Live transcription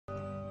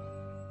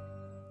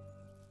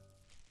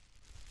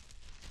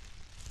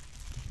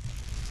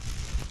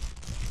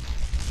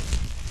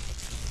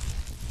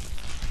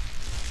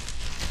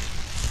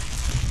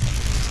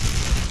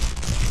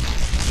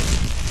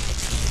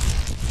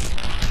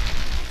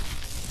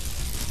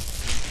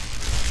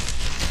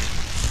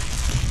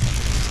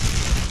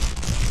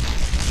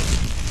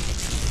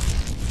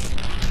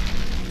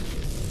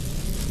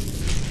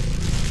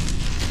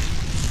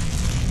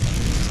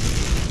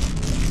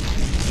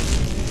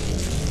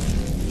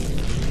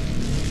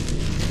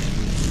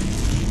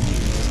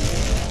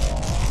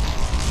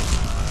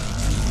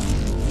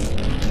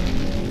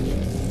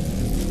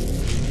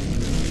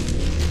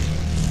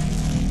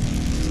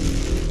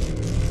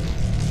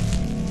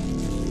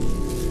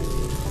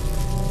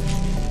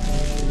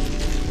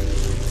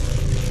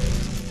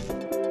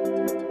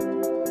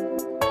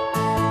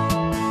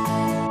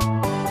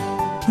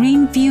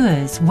Green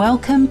viewers,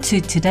 welcome to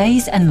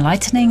today's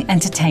enlightening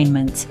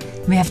entertainment.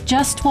 We have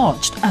just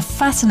watched a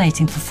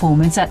fascinating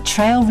performance at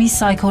Trail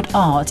Recycled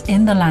Art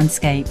in the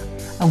Landscape,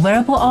 a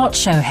wearable art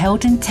show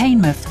held in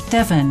Teignmouth,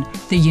 Devon,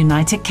 the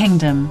United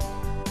Kingdom.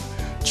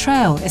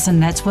 Trail is a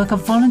network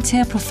of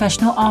volunteer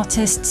professional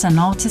artists and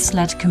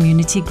artist-led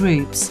community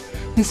groups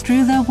who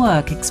through their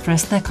work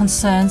express their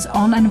concerns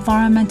on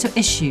environmental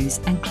issues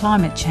and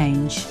climate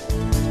change.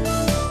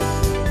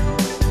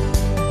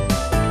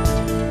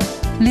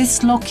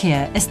 Liz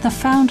Lockyear is the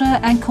founder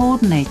and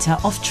coordinator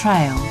of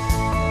Trail.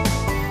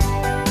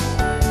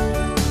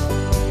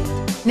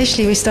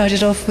 Initially we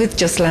started off with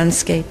just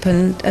landscape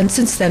and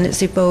since then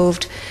it's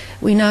evolved.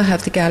 We now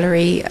have the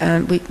gallery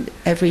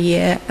every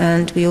year,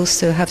 and we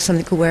also have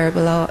something called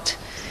Wearable art.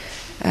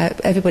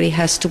 Everybody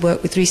has to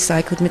work with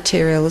recycled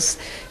materials,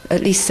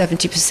 at least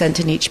 70%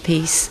 in each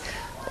piece,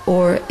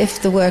 or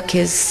if the work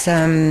is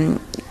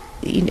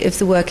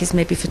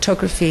maybe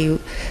photography,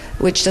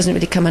 which doesn't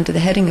really come under the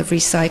heading of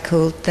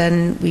recycled,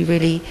 then we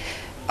really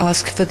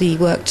ask for the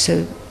work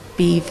to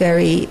be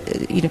very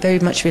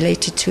much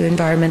related to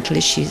environmental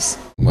issues.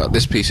 Well,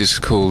 this piece is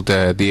called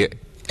the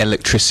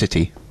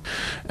Electri-City,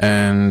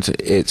 and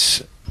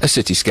it's a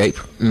cityscape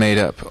made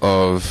up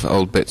of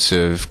old bits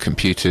of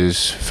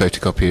computers,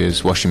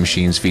 photocopiers, washing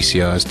machines,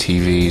 VCRs,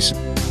 TVs.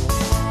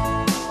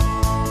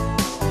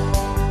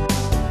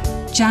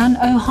 Jan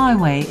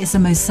O'Highway is a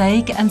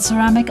mosaic and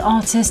ceramic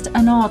artist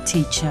and art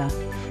teacher.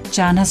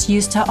 Jan has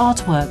used her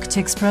artwork to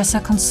express her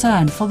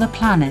concern for the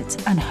planet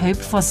and hope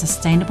for a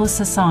sustainable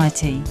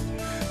society.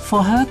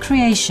 For her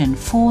creation,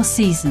 4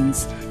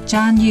 Seasons,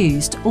 Jan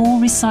used all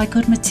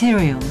recycled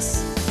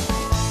materials.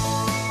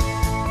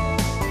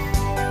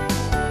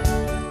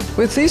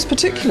 With these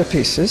particular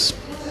pieces,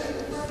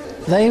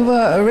 they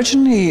were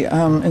originally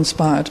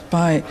inspired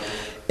by,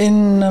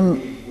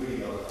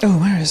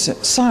 where is it?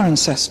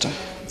 Cirencester.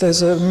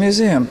 There's a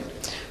museum.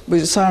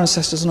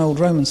 Cirencester is an old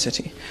Roman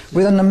city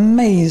with an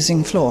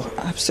amazing floor,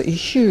 absolutely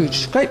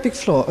huge, great big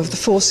floor of the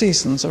 4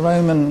 seasons, a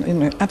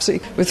Roman,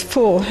 absolutely, with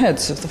 4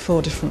 heads of the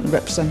 4 different,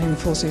 representing the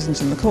 4 seasons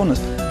in the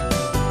corners.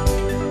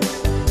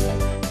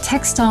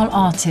 Textile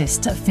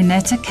artist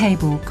Vineta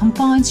Cable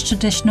combines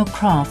traditional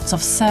crafts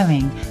of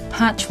sewing,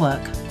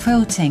 patchwork,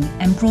 quilting,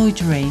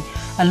 embroidery,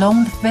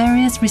 along with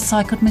various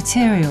recycled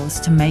materials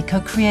to make her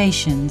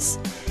creations.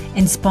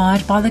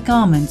 Inspired by the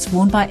garments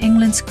worn by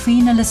England's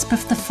Queen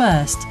Elizabeth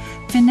I,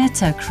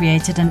 Vineta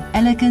created an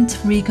elegant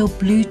regal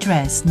blue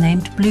dress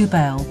named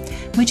Bluebell,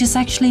 which is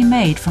actually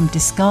made from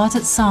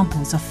discarded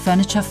samples of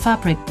furniture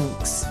fabric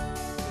books.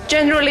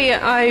 Generally,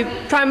 I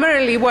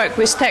primarily work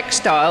with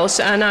textiles,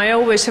 and I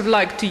always have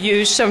liked to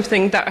use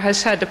something that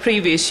has had a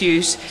previous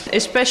use,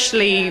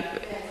 especially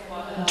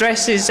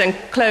dresses and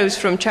clothes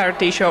from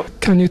charity shops.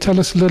 Can you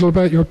tell us a little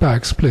about your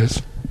bags, please?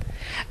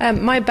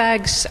 My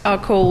bags are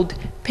called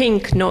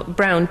pink, not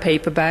brown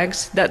paper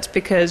bags. That's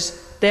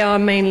because they are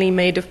mainly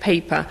made of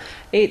paper.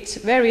 It's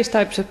various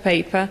types of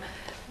paper.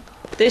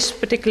 This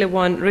particular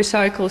one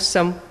recycles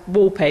some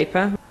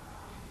wallpaper.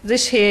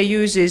 This here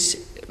uses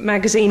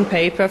magazine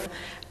paper,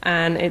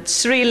 and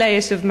it's 3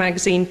 layers of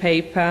magazine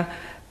paper.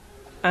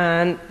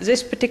 And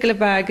this particular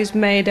bag is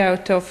made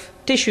out of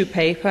tissue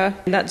paper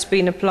that's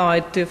been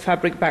applied to a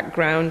fabric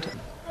background.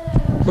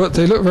 Well,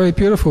 they look very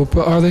beautiful,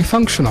 but are they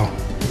functional?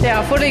 They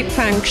are fully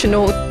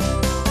functional.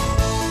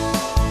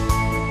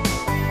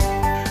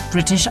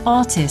 British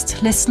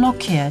artist Liz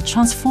Lockyear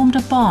transformed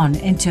a barn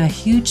into a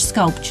huge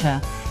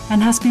sculpture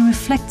and has been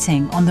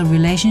reflecting on the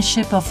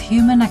relationship of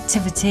human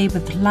activity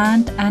with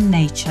land and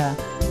nature.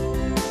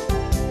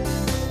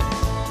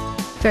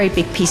 Very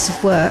big piece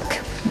of work,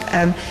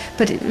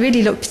 but it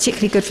really looked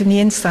particularly good from the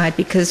inside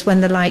because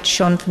when the light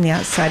shone from the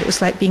outside, it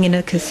was like being in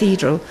a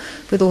cathedral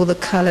with all the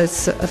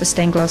colours of a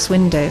stained glass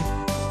window.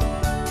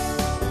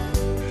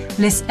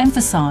 Liz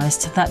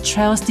emphasised that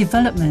Trail's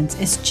development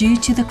is due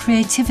to the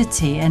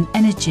creativity and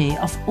energy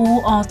of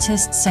all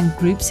artists and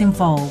groups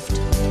involved.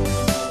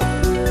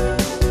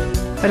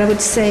 But I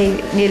would say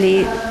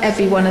nearly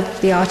every one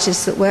of the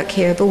artists that work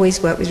here have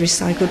always worked with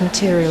recycled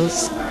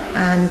materials,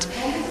 and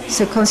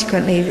so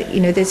consequently,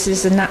 this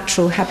is a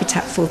natural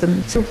habitat for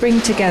them. So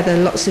bring together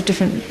lots of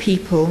different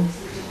people,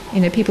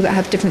 people that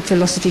have different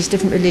philosophies,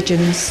 different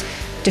religions,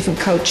 different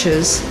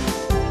cultures.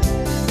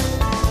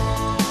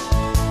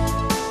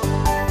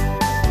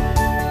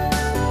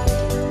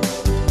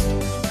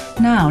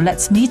 Now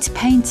let's meet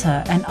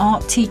painter and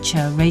art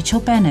teacher Rachel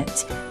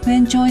Bennett, who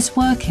enjoys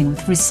working with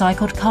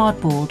recycled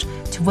cardboard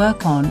to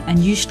work on and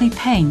usually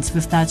paints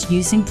without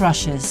using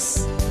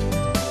brushes.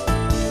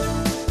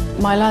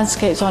 My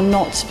landscapes are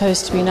not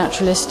supposed to be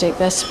naturalistic,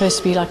 they're supposed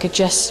to be like a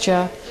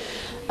gesture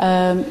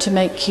to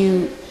make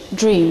you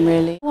dream,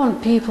 really. I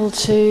want people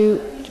to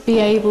be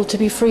able to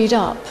be freed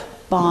up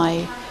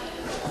by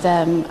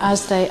them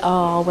as they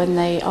are when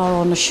they are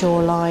on a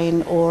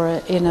shoreline or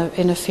in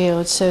a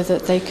field, so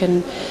that they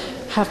can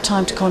have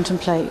time to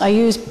contemplate. I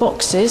use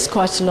boxes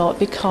quite a lot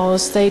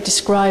because they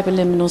describe a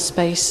liminal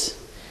space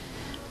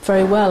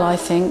very well, I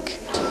think.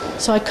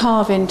 So I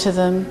carve into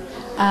them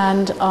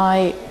and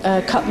I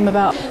cut them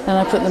about, and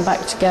I put them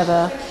back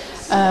together,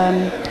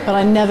 but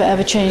I never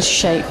ever changed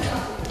shape.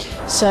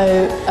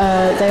 So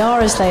they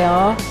are as they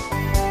are.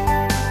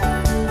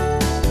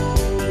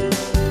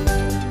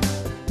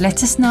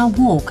 Let us now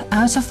walk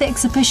out of the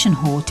exhibition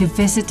hall to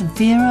visit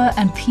Vera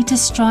and Peter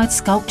Stride's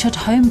sculptured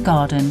home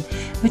garden,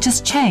 which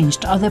has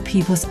changed other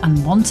people's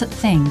unwanted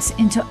things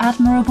into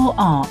admirable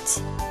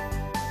art.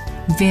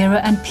 Vera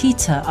and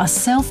Peter are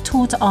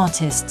self-taught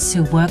artists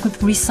who work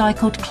with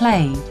recycled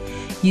clay.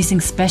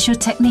 Using special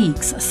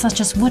techniques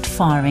such as wood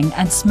firing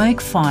and smoke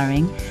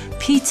firing,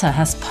 Peter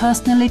has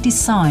personally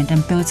designed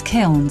and built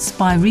kilns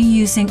by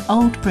reusing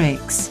old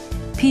bricks.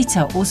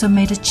 Peter also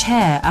made a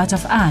chair out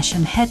of ash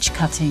and hedge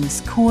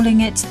cuttings,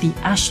 calling it the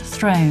Ash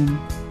Throne.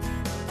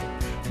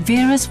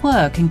 Vera's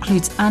work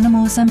includes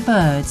animals and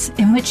birds,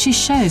 in which she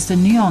shows the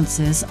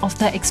nuances of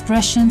their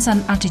expressions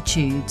and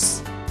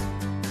attitudes.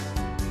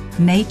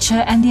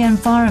 Nature and the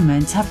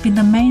environment have been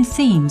the main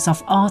themes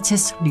of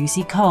artist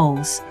Lucy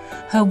Coles.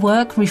 Her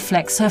work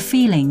reflects her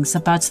feelings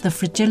about the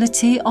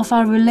fragility of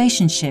our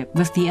relationship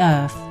with the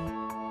earth.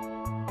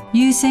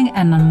 Using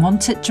an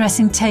unwanted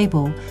dressing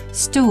table,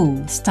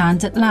 stool,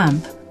 standard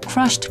lamp,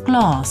 crushed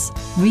glass,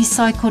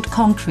 recycled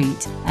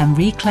concrete and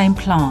reclaimed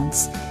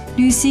plants,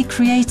 Lucy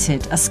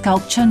created a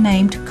sculpture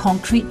named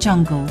Concrete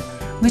Jungle,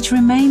 which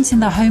remains in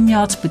the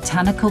Homeyard's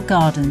botanical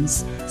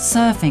gardens,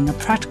 serving a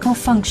practical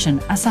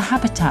function as a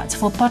habitat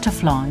for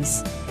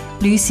butterflies.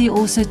 Lucy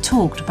also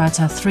talked about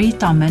her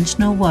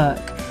three-dimensional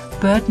work,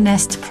 Bird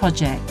Nest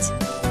Project.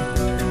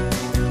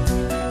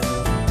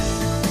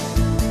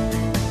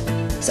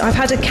 So I've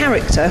had a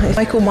character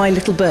I call My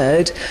Little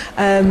Bird,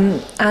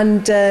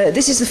 and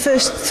this is the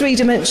first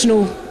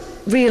three-dimensional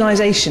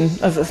realisation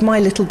of my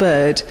little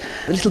bird.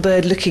 A little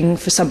bird looking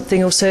for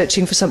something or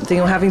searching for something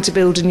or having to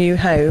build a new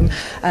home,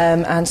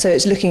 and so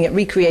it's looking at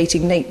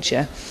recreating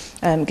nature,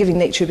 giving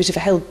nature a bit of a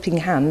helping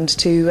hand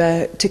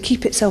to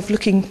keep itself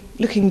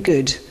looking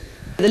good.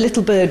 The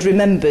little bird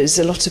remembers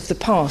a lot of the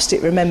past.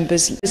 It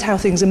remembers how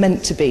things are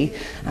meant to be,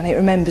 and it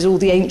remembers all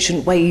the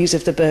ancient ways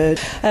of the bird.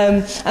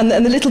 And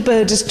the little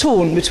bird is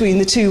torn between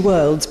the two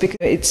worlds because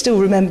it still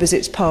remembers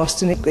its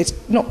past and it's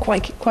not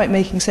quite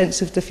making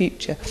sense of the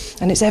future.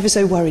 And it's ever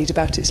so worried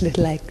about its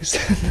little eggs.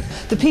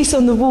 The piece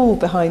on the wall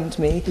behind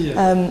me,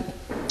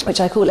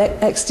 which I call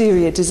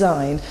exterior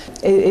design,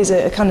 is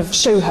a kind of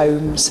show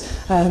homes,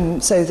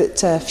 so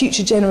that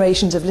future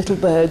generations of little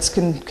birds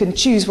can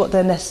choose what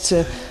their nests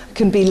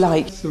can be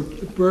like. So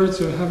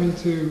birds are having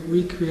to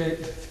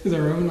recreate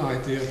their own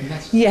idea of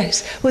nests.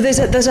 Yes, well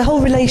there's a whole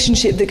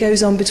relationship that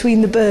goes on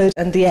between the bird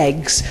and the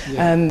eggs.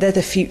 They're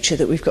the future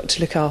that we've got to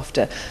look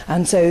after,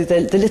 and so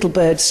the little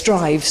bird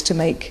strives to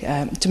make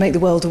the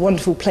world a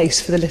wonderful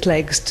place for the little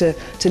eggs to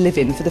live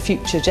in for the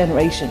future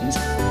generations.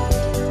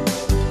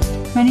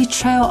 Many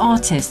trail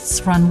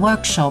artists run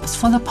workshops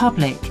for the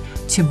public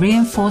to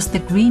reinforce the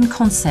green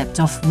concept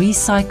of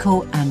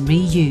recycle and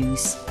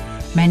reuse.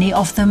 Many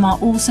of them are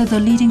also the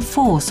leading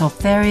force of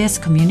various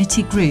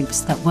community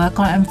groups that work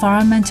on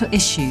environmental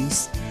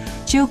issues.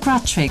 Jill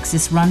Gratrix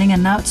is running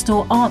an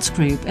outdoor art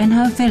group in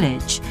her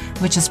village,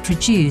 which has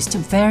produced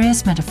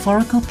various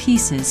metaphorical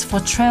pieces for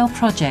trail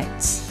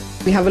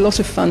projects. We have a lot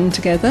of fun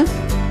together.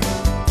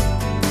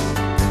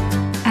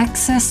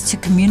 Access to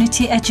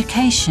Community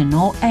Education,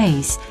 or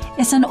ACE,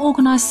 is an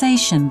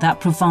organisation that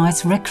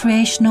provides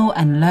recreational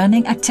and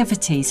learning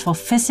activities for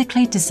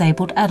physically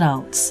disabled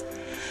adults.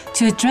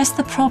 To address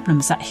the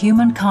problems that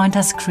humankind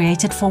has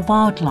created for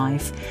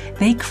wildlife,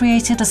 they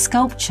created a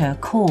sculpture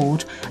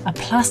called A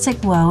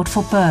Plastic World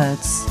for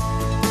Birds.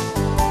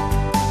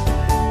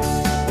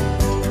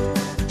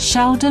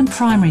 Sheldon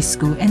Primary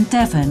School in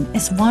Devon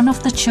is one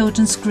of the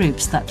children's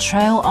groups that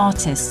trail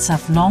artists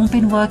have long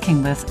been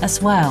working with as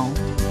well.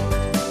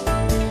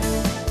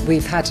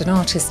 We've had an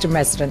artist in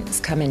residence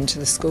come into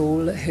the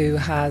school who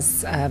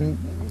has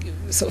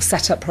sort of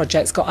set up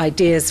projects, got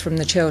ideas from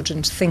the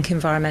children to think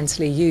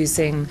environmentally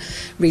using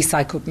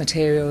recycled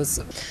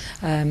materials.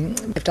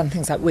 They've done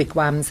things like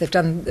wigwams, they've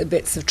done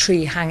bits of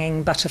tree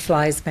hanging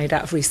butterflies made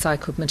out of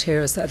recycled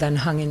materials that are then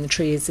hung in the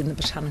trees in the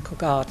botanical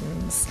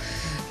gardens,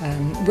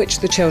 which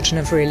the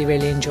children have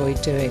really enjoyed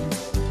doing.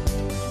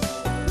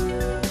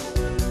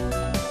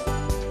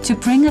 To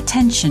bring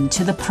attention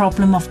to the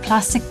problem of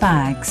plastic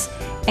bags,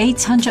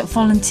 800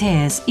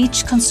 volunteers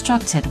each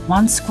constructed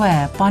one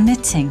square by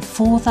knitting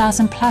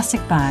 4,000 plastic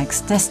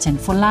bags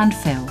destined for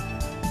landfill.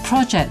 The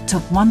project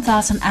took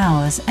 1,000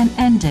 hours and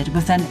ended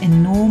with an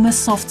enormous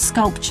soft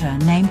sculpture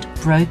named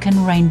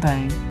Broken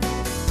Rainbow.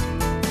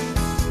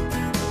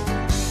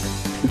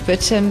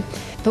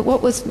 But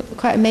what was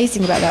quite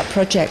amazing about that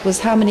project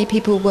was how many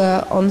people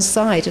were on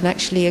side and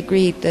actually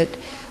agreed that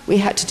we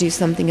had to do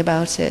something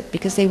about it,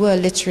 because they were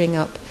littering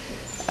up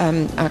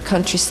our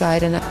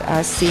countryside and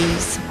our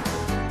seas.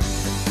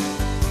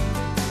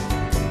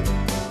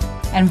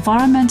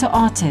 Environmental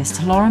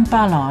artist Lauren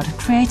Ballard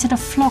created a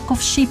flock of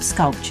sheep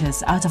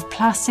sculptures out of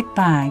plastic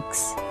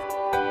bags.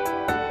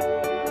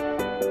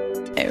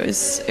 It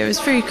it was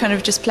through kind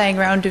of just playing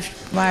around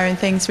with my own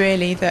things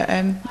really that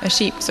a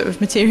sheep sort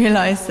of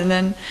materialised, and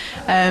then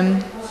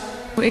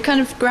it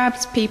kind of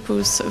grabbed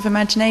people's sort of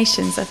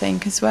imaginations, I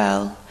think, as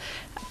well,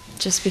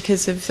 just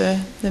because of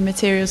the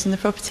materials and the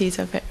properties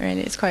of it.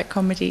 Really, it's quite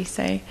comedy,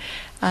 so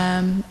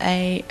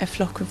a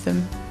flock of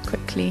them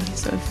quickly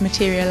sort of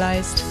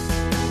materialised.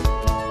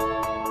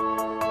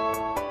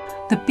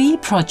 The Bee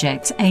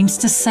Project aims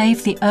to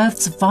save the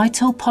Earth's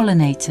vital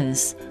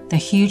pollinators. The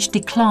huge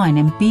decline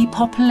in bee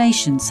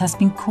populations has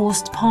been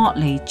caused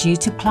partly due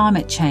to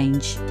climate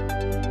change.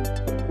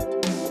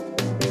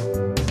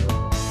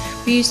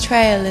 We use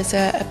Trail as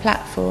a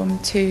platform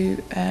to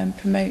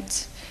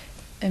promote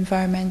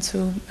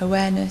environmental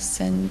awareness,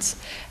 and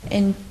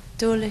in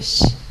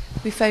Dawlish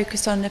we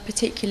focused on a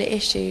particular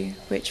issue,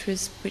 which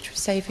was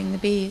saving the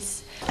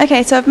bees.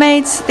 Okay, so I've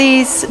made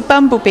these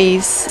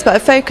bumblebees, but I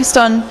focused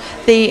on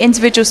the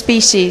individual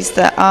species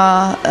that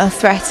are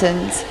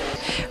threatened.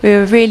 We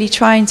were really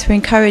trying to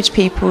encourage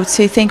people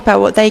to think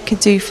about what they could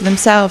do for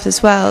themselves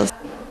as well.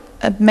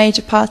 A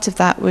major part of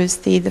that was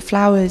the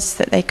flowers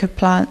that they could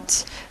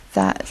plant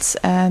that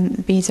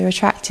bees are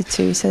attracted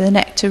to, so the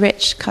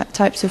nectar-rich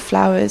types of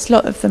flowers. A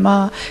lot of them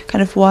are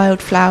kind of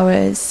wild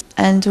flowers,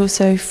 and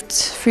also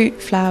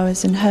fruit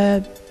flowers and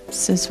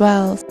herbs as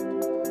well.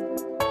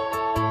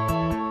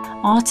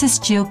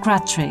 Artist Jill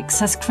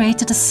Gratrix has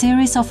created a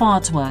series of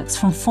artworks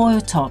from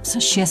foil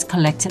tops she has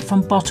collected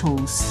from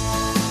bottles.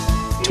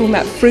 Talking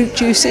about fruit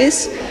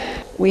juices,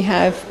 we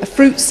have a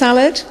fruit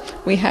salad,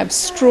 we have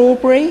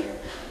strawberry,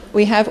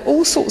 we have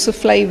all sorts of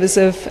flavours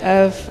of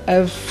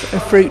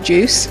fruit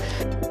juice.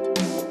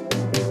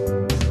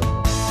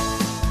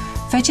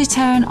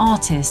 Vegetarian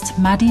artist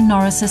Maddie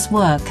Norris's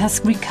work has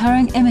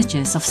recurring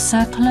images of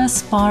circular,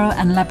 spiral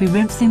and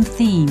labyrinthine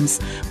themes,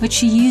 which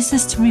she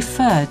uses to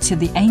refer to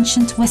the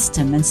ancient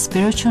wisdom and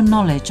spiritual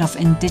knowledge of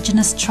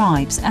indigenous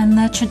tribes and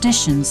their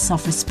traditions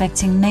of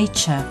respecting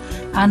nature,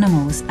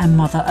 animals and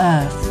Mother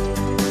Earth.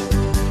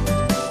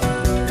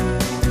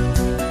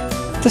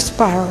 The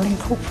spiral,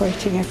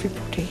 incorporating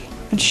everybody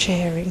and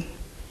sharing,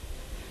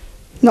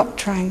 not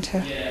trying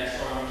to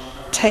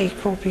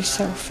take or be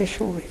selfish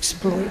or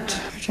exploit.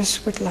 I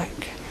just would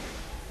like,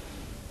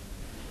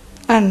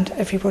 and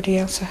everybody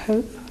else I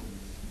hope,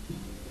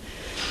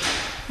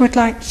 would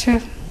like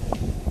to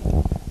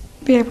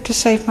be able to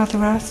save Mother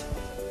Earth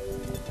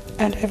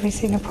and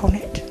everything upon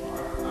it.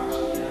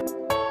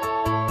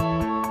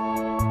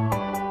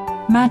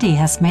 Maddie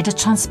has made a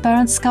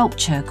transparent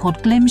sculpture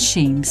called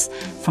Glimsheams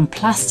from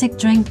plastic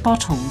drink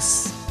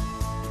bottles.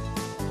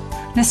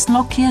 Liz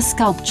Lockyear's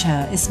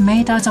sculpture is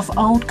made out of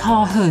old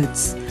car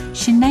hoods.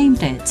 She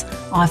named it,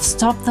 "I've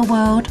stopped the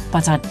world,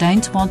 but I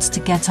don't want to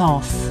get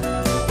off."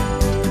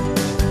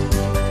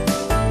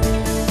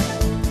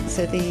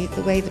 So the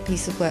way the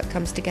piece of work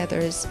comes together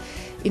is,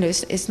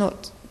 it's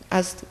not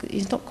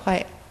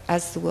quite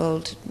as the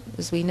world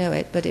as we know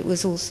it, but it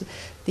was also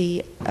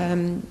the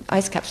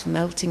ice caps were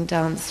melting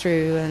down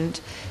through,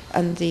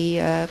 and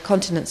the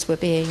continents were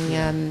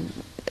being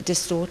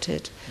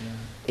distorted. Yeah.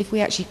 If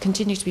we actually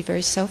continue to be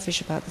very selfish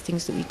about the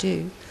things that we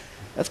do,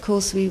 of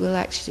course we will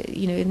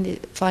actually,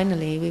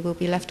 finally we will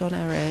be left on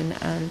our own,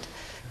 and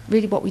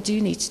really what we do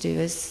need to do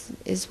is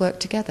work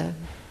together.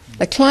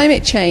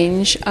 Climate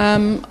change,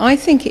 I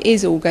think it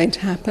is all going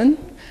to happen.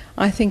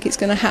 I think it's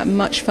going to happen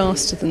much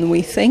faster than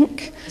we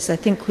think. So I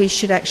think we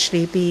should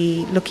actually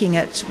be looking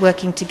at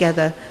working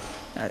together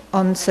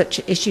on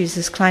such issues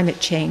as climate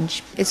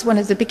change. It's one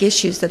of the big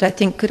issues that I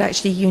think could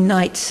actually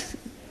unite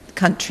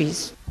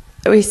countries.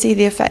 We see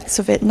the effects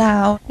of it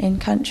now in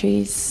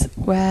countries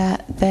where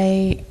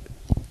they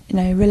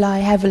rely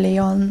heavily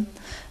on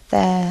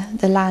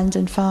the land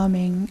and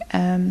farming.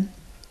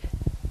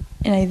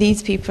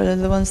 These people are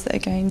the ones that are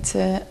going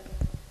to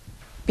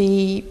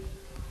be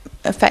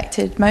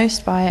affected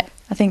most by it.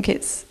 I think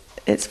it's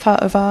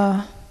part of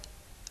our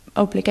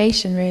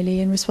obligation really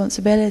and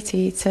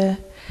responsibility to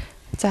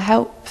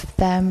help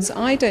them. So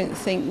I don't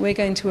think we're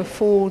going to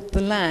afford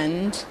the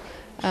land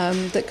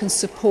that can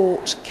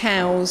support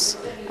cows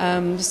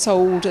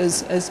sold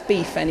as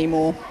beef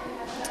anymore.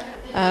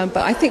 But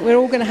I think we're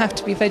all going to have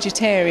to be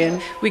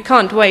vegetarian. We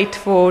can't wait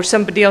for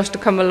somebody else to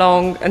come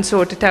along and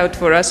sort it out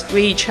for us.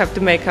 We each have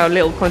to make our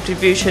little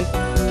contribution.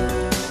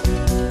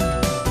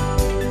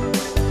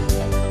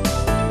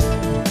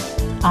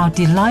 Our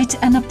delight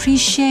and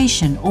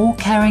appreciation, all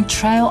caring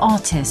trail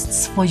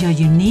artists, for your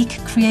unique,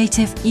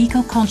 creative,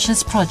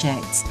 eco-conscious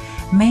projects.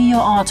 May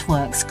your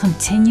artworks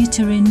continue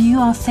to renew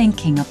our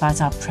thinking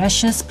about our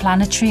precious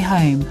planetary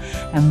home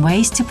and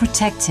ways to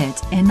protect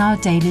it in our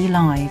daily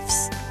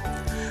lives.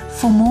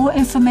 For more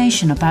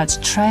information about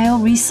trail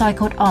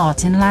recycled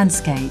art in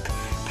landscape,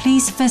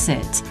 please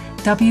visit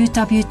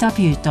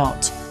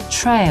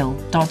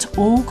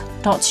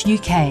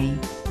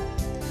www.trail.org.uk.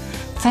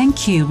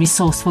 Thank you,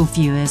 resourceful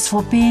viewers,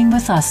 for being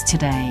with us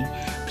today.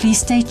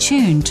 Please stay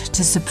tuned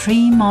to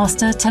Supreme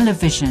Master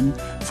Television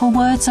for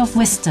words of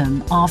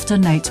wisdom after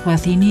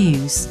noteworthy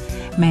news.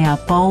 May our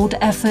bold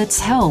efforts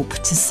help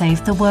to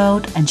save the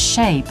world and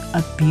shape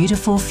a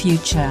beautiful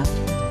future.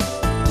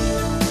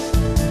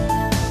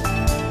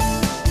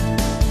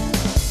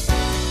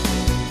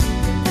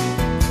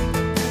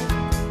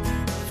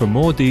 For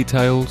more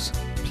details,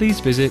 please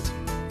visit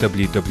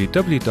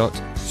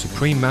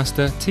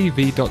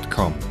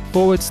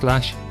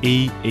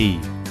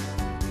www.suprememastertv.com/EE.